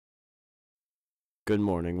Good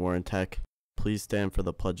morning, Warren Tech. Please stand for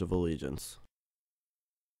the Pledge of Allegiance.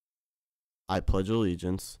 I pledge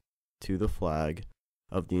allegiance to the flag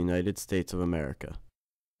of the United States of America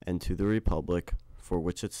and to the republic for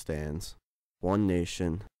which it stands, one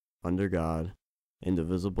nation, under God,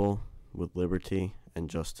 indivisible, with liberty and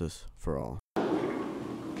justice for all.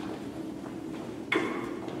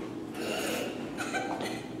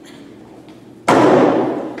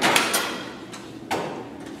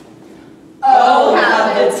 Oh,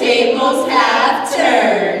 how the tables have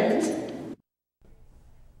turned!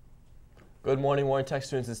 Good morning, Warren Tech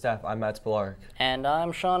students and staff. I'm Matt Spilark. And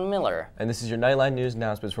I'm Sean Miller. And this is your Knightline news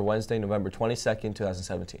announcements for Wednesday, November 22nd,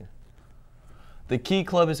 2017. The Key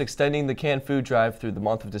Club is extending the canned food drive through the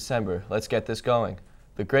month of December. Let's get this going.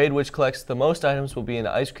 The grade which collects the most items will win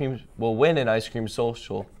an ice cream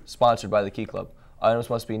social sponsored by the Key Club. Items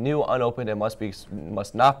must be new, unopened, and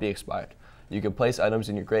must not be expired. You can place items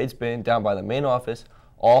in your grades bin down by the main office.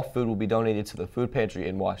 All food will be donated to the food pantry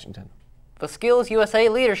in Washington. The Skills USA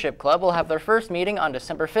Leadership Club will have their first meeting on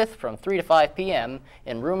December 5th from 3 to 5 p.m.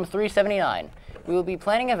 in room 379. We will be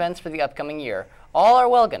planning events for the upcoming year. All are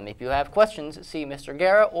welcome. If you have questions, see Mr.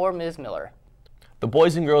 Guerra or Ms. Miller. The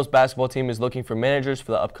boys and girls basketball team is looking for managers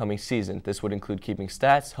for the upcoming season. This would include keeping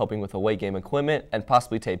stats, helping with away game equipment, and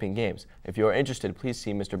possibly taping games. If you are interested, please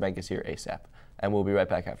see Mr. Benkes here ASAP. And we'll be right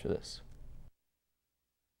back after this.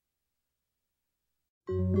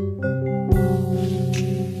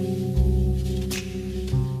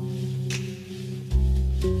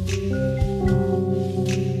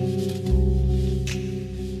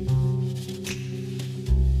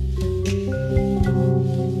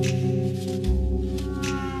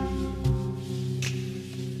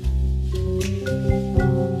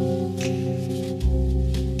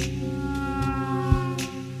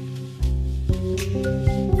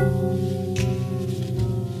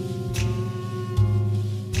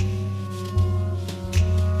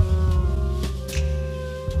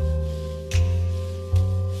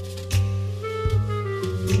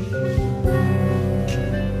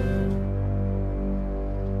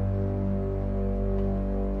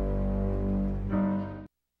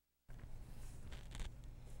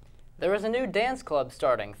 There is a new dance club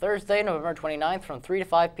starting Thursday, November 29th from 3 to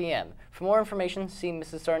 5 p.m. For more information, see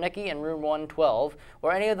Mrs. Sarnicki in room 112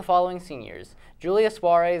 or any of the following seniors: Julia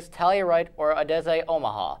Suarez, Talia Wright, or Adeze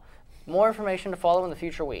Omaha. More information to follow in the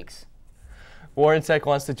future weeks. Warren Tech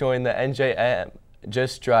wants to join the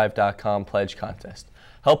NJMJustDrive.com pledge contest.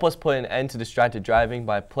 Help us put an end to distracted driving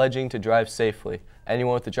by pledging to drive safely.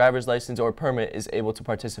 Anyone with a driver's license or permit is able to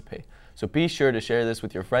participate. So be sure to share this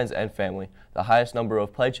with your friends and family. The highest number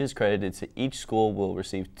of pledges credited to each school will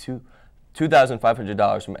receive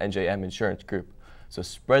 $2,500 from NJM Insurance Group. So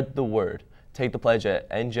spread the word. Take the pledge at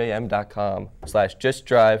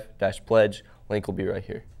njm.com/justdrive-pledge. Link will be right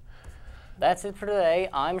here. That's it for today.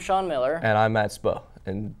 I'm Sean Miller. And I'm Matt Spo.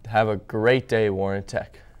 And have a great day, Warren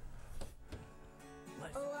Tech.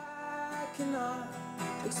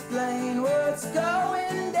 Explain what's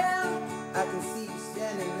going down. I can see you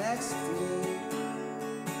standing next to me,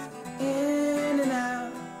 in and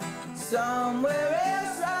out, somewhere else.